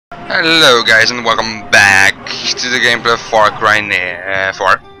Hello guys and welcome back to the gameplay of Far Cry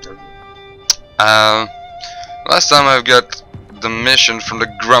 4. Last time I've got the mission from the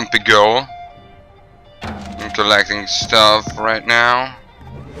grumpy girl. I'm collecting stuff right now.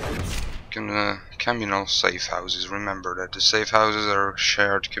 Communal safe houses, remember that the safe houses are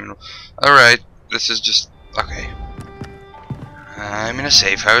shared communal. Alright, this is just... okay. I'm in a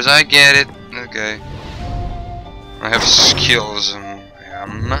safe house, I get it. Okay. I have skills.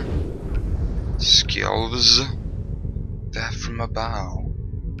 Skills. Death from above.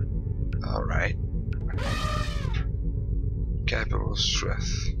 Alright. Capital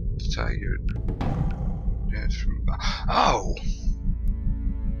strength. Tiger. Death from above. Oh!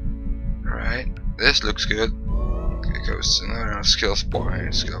 Alright. This looks good. Okay, goes another skills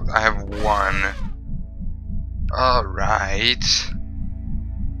point. Skill. I have one. Alright.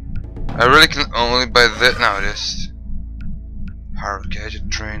 I really can only buy this. No, this. Hard gadget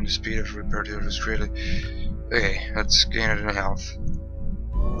train, the speed of repair is greatly. Okay, let's gain it in health.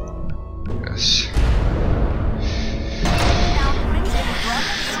 Yes.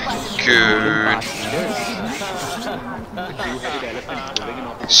 Good.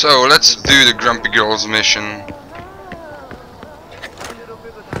 So let's do the grumpy girl's mission.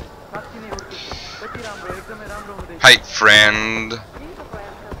 Hi friend.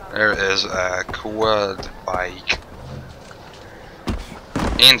 There is a quad bike.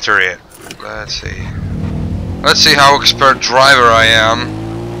 Enter it. Let's see. Let's see how expert driver I am.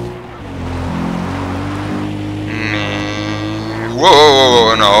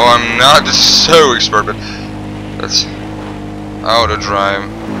 Whoa, no, I'm not so expert, but let's auto drive.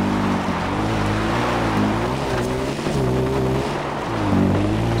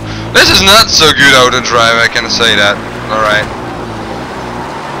 This is not so good auto drive, I can say that. Alright.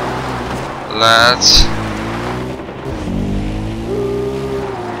 Let's...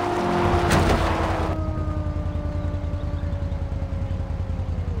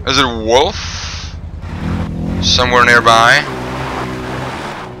 Is it a wolf? Somewhere nearby?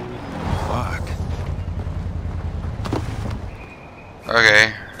 Fuck.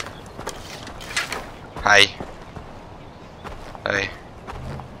 Okay. Hi. Hey.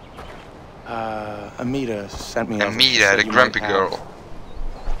 Amita sent me Amita, the grumpy girl.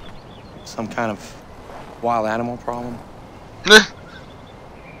 Some kind of wild animal problem?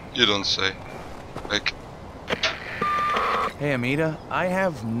 You don't say. Like... Hey Amita, I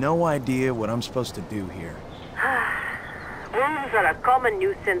have no idea what I'm supposed to do here. Wolves are a common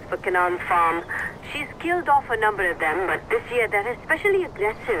nuisance for Canaan Farm. She's killed off a number of them, but this year they're especially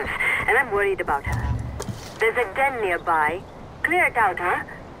aggressive, and I'm worried about her. There's a den nearby. Clear it out, huh?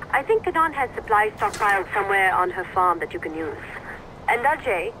 I think Canaan has supplies stockpiled somewhere on her farm that you can use. And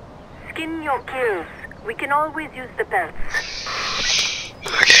Ajay, skin your kills. We can always use the pelts.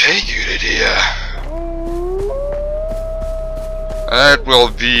 Okay, good idea. That will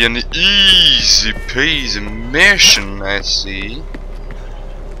be an easy peasy mission, I see.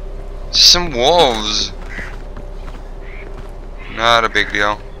 Some wolves. Not a big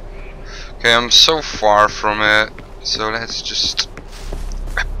deal. Okay, I'm so far from it, so let's just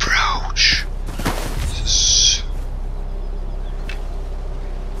approach.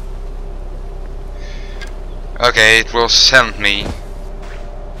 Okay, it will send me.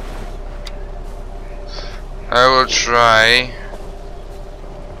 I will try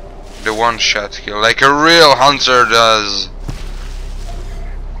the one-shot kill, like a real hunter does.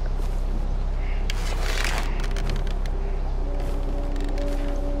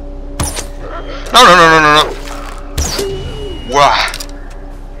 No. Wow.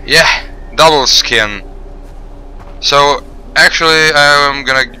 Yeah, double skin. So, actually, I'm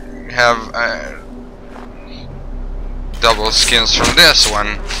gonna have double skins from this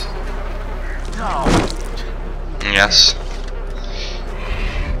one. Yes.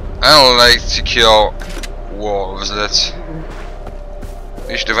 I don't like to kill wolves, that's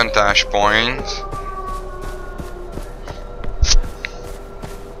reach the vantage point.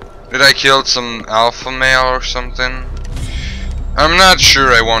 Did I kill some alpha male or something? I'm not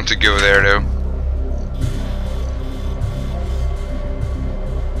sure I want to go there though.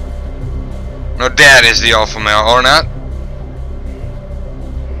 No, that is the alpha male, or not?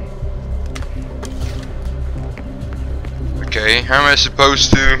 Okay, how am I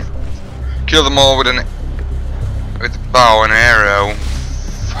supposed to kill them all with a bow and arrow?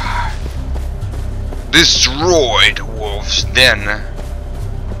 Destroy the wolves then.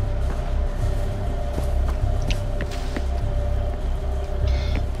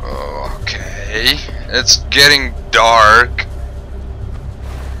 Okay, it's getting dark.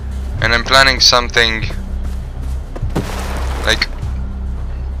 And I'm planning something like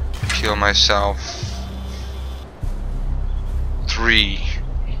kill myself. Three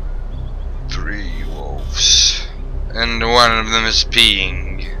wolves, and one of them is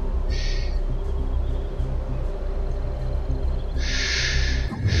peeing.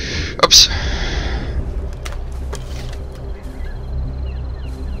 Oops.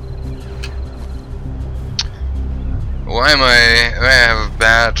 Why I have a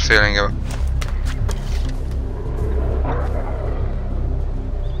bad feeling of.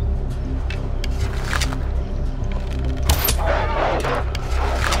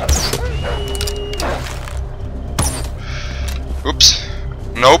 Oops.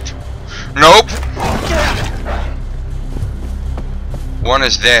 Nope. Nope. One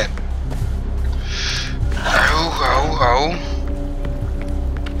is dead. Oh.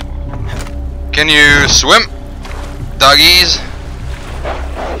 Can you swim, doggies?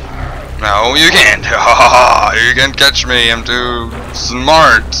 No, you can't. You can't catch me. I'm too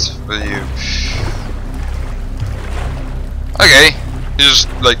smart for you. Okay. You just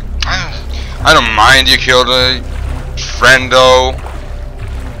like. I don't mind you killed a friendo.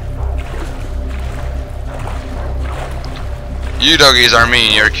 You doggies are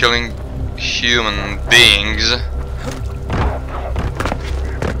mean. You're killing human beings.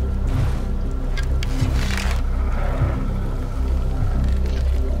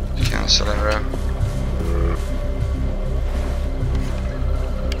 Cancel arrow.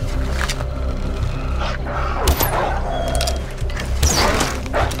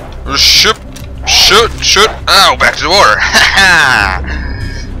 Shoot! Oh, back to the water.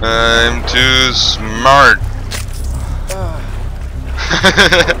 I'm too smart.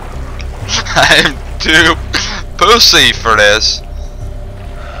 I'm too pussy for this.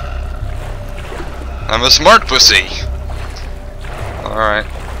 I'm a smart pussy. Alright.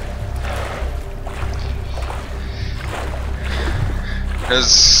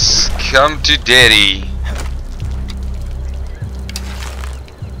 Let's come to daddy.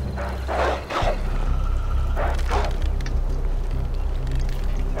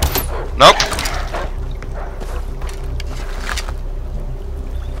 Nope.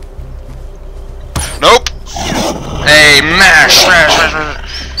 Nope. Hey, mash.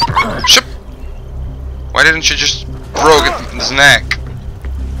 Ship. Why didn't you just broke his neck?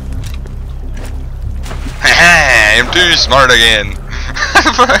 Haha, I'm too smart again.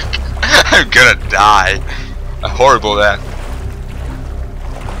 I'm gonna die. Horrible that.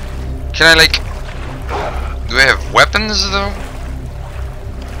 Can I like? Do I have weapons though?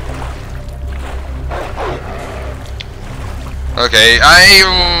 Okay,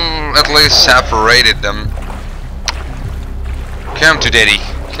 I at least separated them. Come to daddy.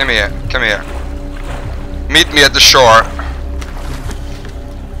 Come here. Come here. Meet me at the shore.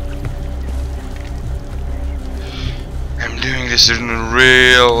 I'm doing this in a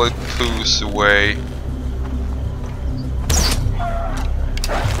real pussy way.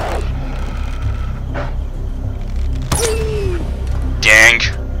 Dang.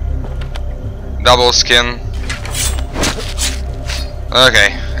 Double skin.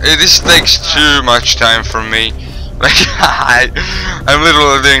 Okay, this takes too much time for me. Like I'm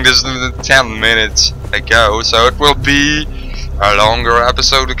literally doing this in 10 minutes ago, so it will be a longer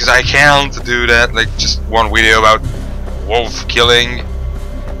episode because I can't do that. Like just one video about wolf killing.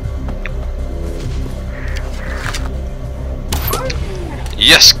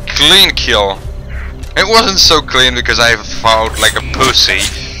 Yes, clean kill. It wasn't so clean because I fought like a pussy,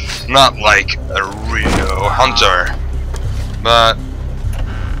 not like a real hunter. But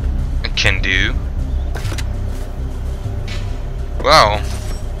it can do. Wow.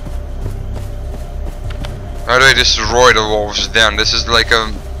 How do I destroy the wolves then? This is like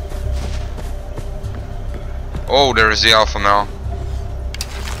a... Oh, there is the alpha male.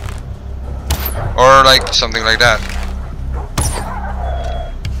 Or like something like that.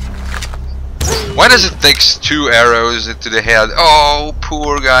 Why does it take 2 arrows into the head? Oh,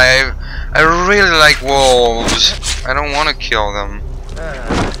 poor guy. I really like wolves. I don't want to kill them.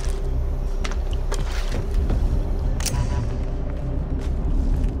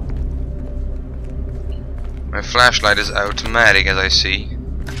 My flashlight is automatic, as I see.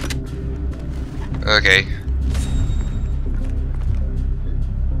 Okay.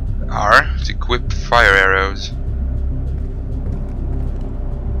 R to equip fire arrows.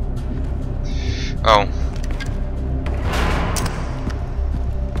 Oh.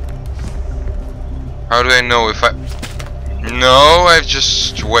 How do I know if I... No, I've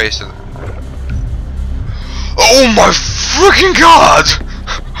just wasted... Oh my freaking god!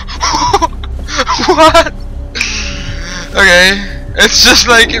 What? Okay, it's just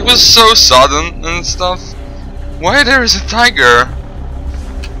like it was so sudden and stuff. Why there is a tiger?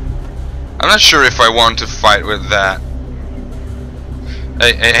 I'm not sure if I want to fight with that.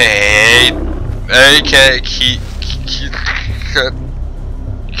 Hey,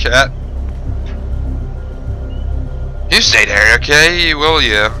 cat. You stay there, okay? Will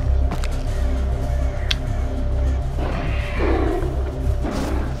you?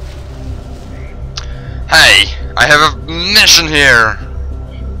 Hey, I have a mission here.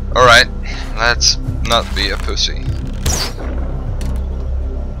 Alright, let's not be a pussy.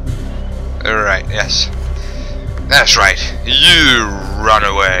 Alright, yes. That's right. You run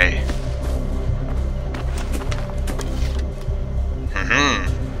away.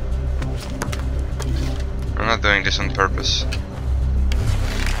 I'm not doing this on purpose.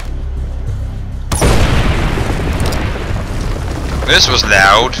 This was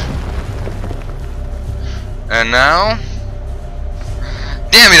loud. And now?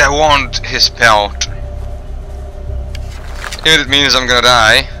 Damn it, I want his pelt. If it means I'm gonna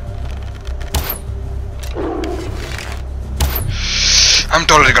die. I'm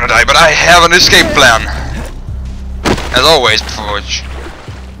totally gonna die, but I have an escape plan. As always, Forge.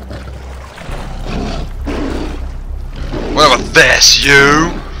 What about this, you?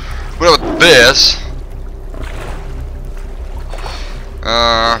 What about this?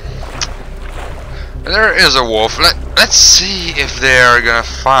 There is a wolf. Let's see if they're gonna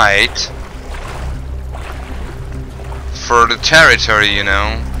fight for the territory, you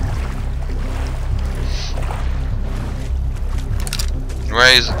know.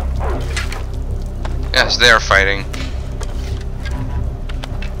 Where is... Yes, they are fighting.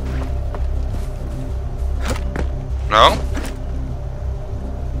 No?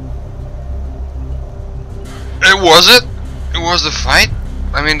 It was it? It was the fight?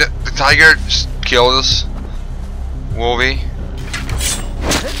 I mean, the tiger just killed us. Wolvie.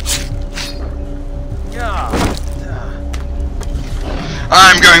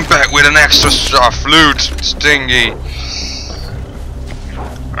 I'm going back with an extra soft loot, Stingy.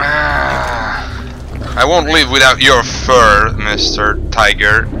 I won't leave without your fur, Mr.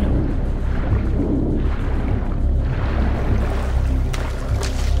 Tiger.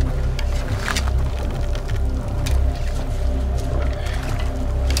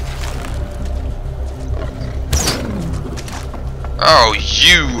 Oh,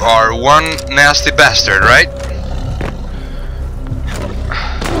 you are one nasty bastard, right?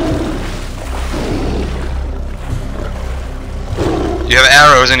 You have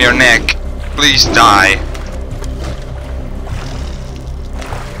arrows in your neck. Please die.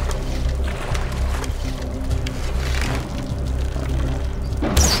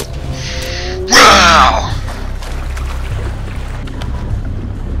 Wow!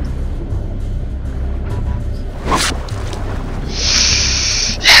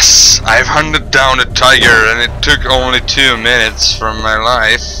 Yes! I've hunted down a tiger and it took only 2 minutes from my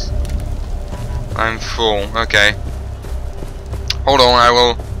life. I'm full. Okay. Hold on, I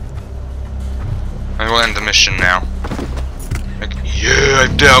will end the mission now. Like, yeah,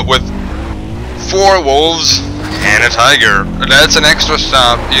 I've dealt with 4 wolves and a tiger. That's an extra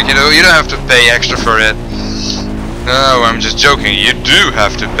stop. You don't have to pay extra for it. No, I'm just joking. You do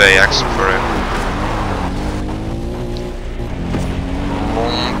have to pay extra for it.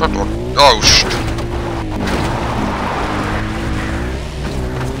 Oh shit.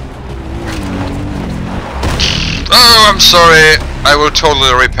 Oh, I'm sorry. I will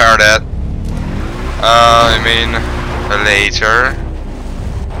totally repair that. I mean, later.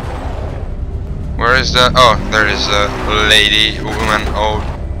 Where is the... Oh, there is a lady, woman, oh.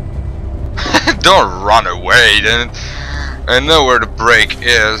 Don't run away, then. I know where the break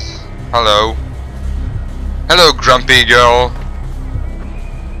is. Hello. Hello, grumpy girl.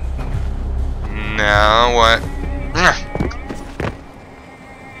 Now, what?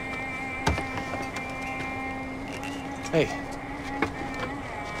 Hey.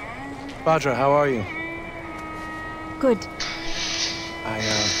 Badra, how are you? Good. I,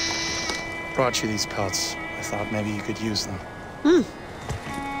 brought you these pelts. I thought maybe you could use them.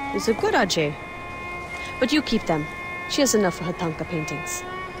 These are good, Ajay. But you keep them. She has enough for her Tanka paintings.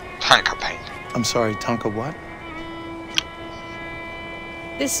 Tanka paint. I'm sorry, Tanka what?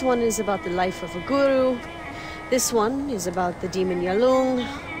 This one is about the life of a guru. This one is about the demon Yalung.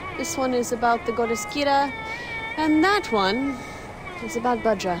 This one is about the goddess Kira. And that one is about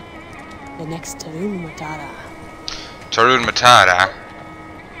Badra, the next Tarun Matara. Tarun Matara?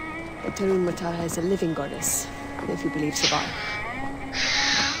 Tarun Matara is a living goddess, if you believe Sabal.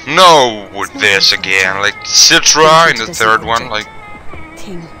 No, with this again, like Citra in the third one, like...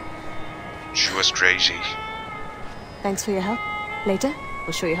 King. She was crazy. Thanks for your help. Later,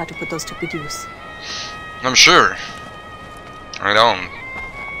 we'll show you how to put those to good use. I'm sure. I don't.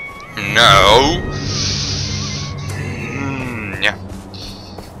 No. Yeah.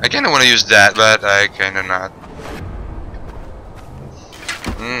 I kinda wanna use that, but I kinda not.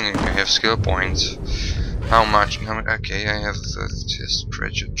 I have skill points. How much? Okay, I have the just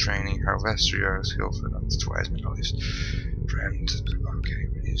Pritchett training, harvester, skill for up to twice my beliefs. Friend. Okay,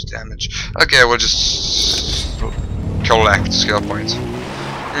 reduce damage. Okay, I will just collect skill points.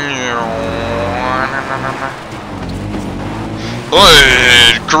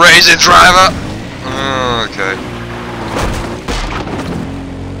 Oi, crazy driver! Okay.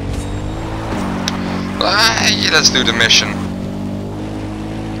 Let's do the mission.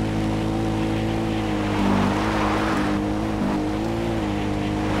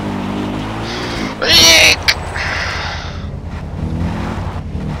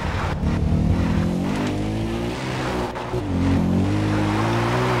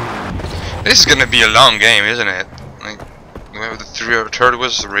 This is gonna be a long game, isn't it? Like, the third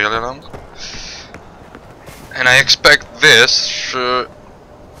was really long, and I expect this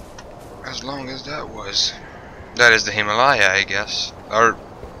as long as that was. That is the Himalaya, I guess, or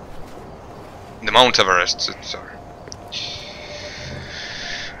the Mount Everest. Sorry.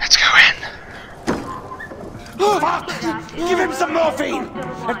 Let's go in. Oh, fuck! Give him some morphine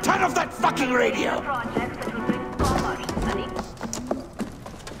and turn off that fucking radio.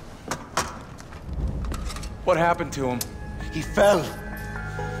 What happened to him? He fell.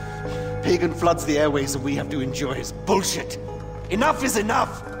 Pagan floods the airways and we have to endure his bullshit. Enough is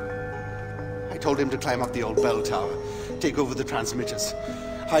enough! I told him to climb up the old bell tower, take over the transmitters,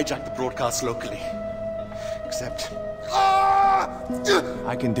 hijack the broadcast locally. Except...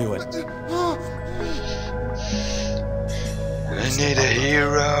 I can do it. I need a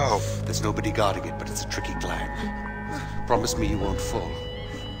hero. There's nobody guarding it, but it's a tricky climb. Promise me you won't fall.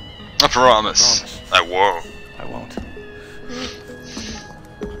 I promise. I won't. I won't.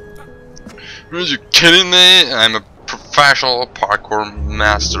 Are you kidding me? I'm a professional parkour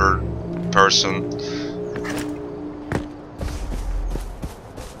master person.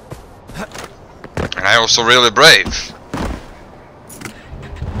 And I'm also really brave.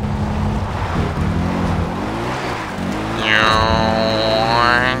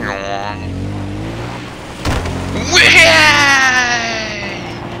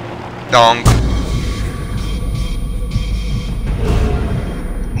 Donk.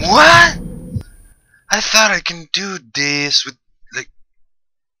 What? I thought I can do this with, like...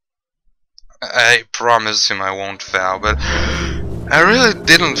 I promised him I won't fail, but I really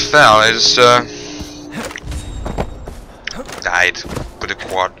didn't fail. I just died with a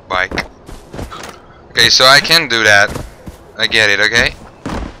quad bike. Okay, so I can do that. I get it, okay?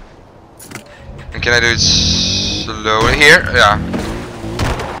 And can I do it slowly here? Yeah.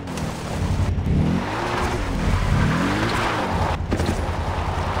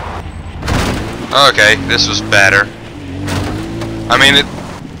 Okay, this was better. I mean, it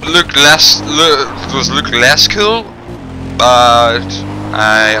looked less cool, but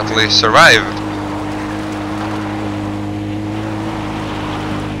I at least survived.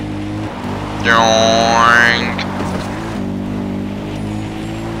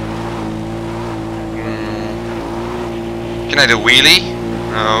 Can I do wheelie?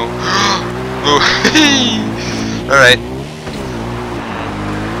 No. Alright.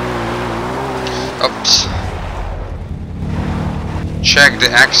 Oops. Check the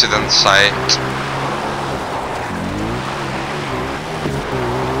accident site.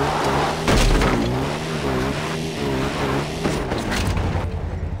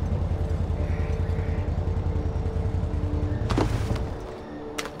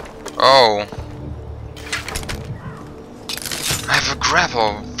 Oh. I have a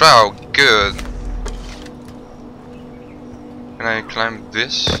grapple. Oh, good. Can I climb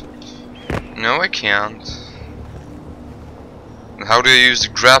this? No, I can't. And how do I use the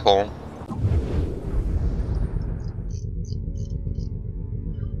grapple?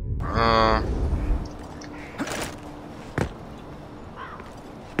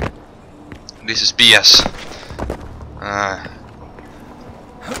 This is BS.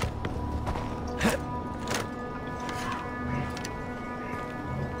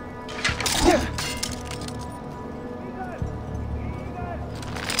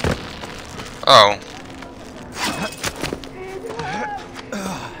 Oh.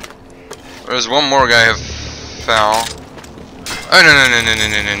 There's one more guy who fell.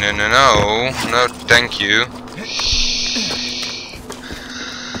 Oh no, thank you.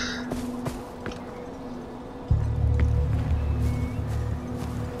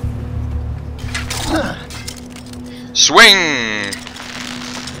 Swing!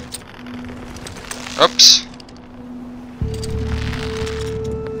 Oops.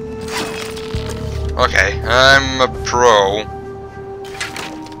 Okay, I'm a pro.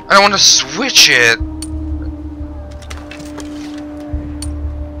 I don't want to switch it.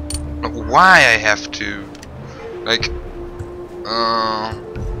 Why I have to? Like,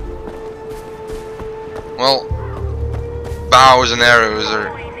 well, bows and arrows are.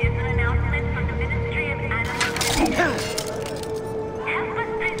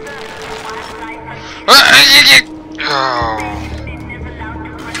 Oh.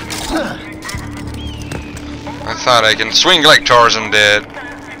 I thought I can swing like Tarzan did.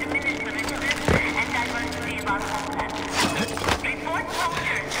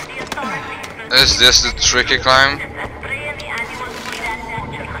 Is this the tricky climb?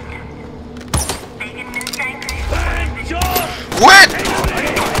 What?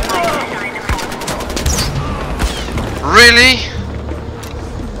 Really?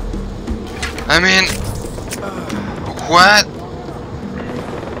 I mean, what?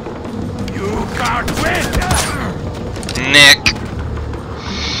 You can't win! Nick,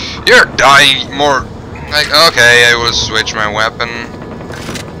 you're dying more. Like, okay, I will switch my weapon.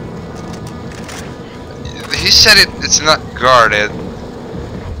 He said it's not guarded.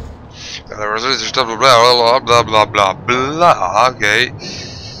 Blah blah blah blah blah blah blah. Okay.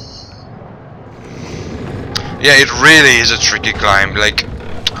 Yeah, it really is a tricky climb. Like,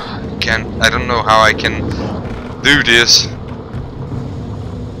 I don't know how I can do this.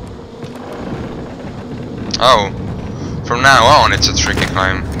 Oh, from now on it's a tricky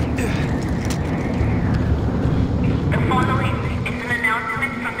climb. The following is an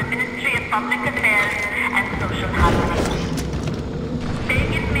announcement from the Ministry of Public Affairs and Social Housing.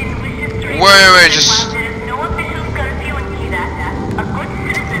 Wait, just. While there is no official curfew in Kira, a good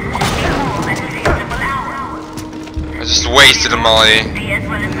citizen should be home at a reasonable hour. I just wasted a molly. As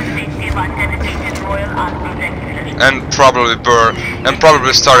well as the safety of our dedicated Royal Army regulars. And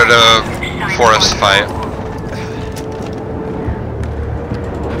probably started a forest fight.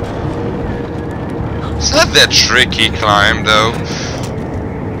 It's not that tricky climb though.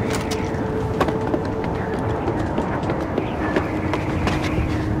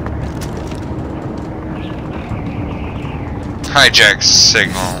 Hijack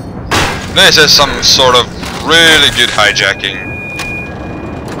signal. This is some sort of really good hijacking.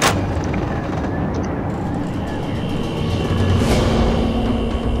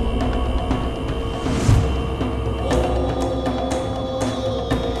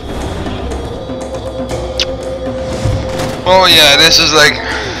 Oh yeah, this is like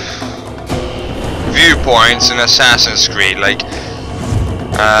viewpoints in Assassin's Creed. Like,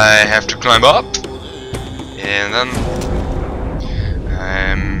 I have to climb up, and then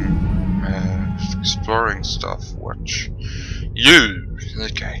exploring stuff. Watch you.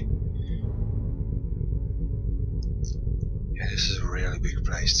 Okay. Yeah, this is a really big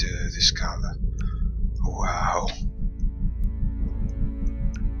place to discover. Wow.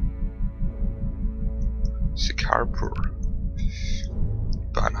 Sikarpur.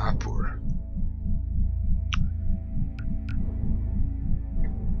 Banapur.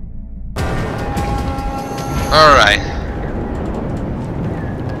 Alright.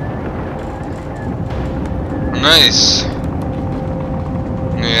 Nice.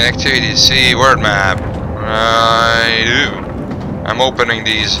 New activities. See word map. I do. I'm opening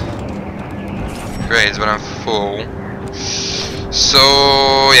these grades, but I'm full. So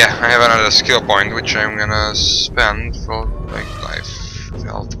yeah, I have another skill point which I'm gonna spend for like life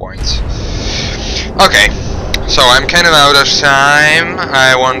health points. Okay, so I'm kind of out of time.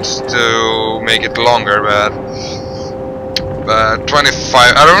 I want to make it longer, but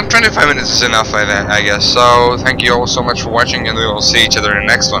 25 minutes is enough, I guess. So thank you all so much for watching, and we will see each other in the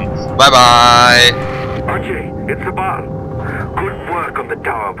next one. Bye bye. Archie, it's Sabal. Good work on the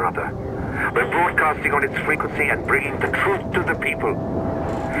tower, brother. We're broadcasting on its frequency and bringing the truth to the people.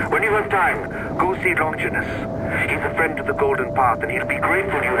 When you have time, go see Longinus. He's a friend to the Golden Path, and he'll be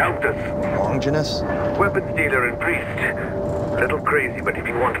grateful you helped us. Longinus? Weapons dealer and priest. A little crazy, but if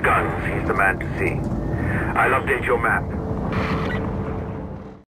you want guns, he's the man to see. I'll update your map.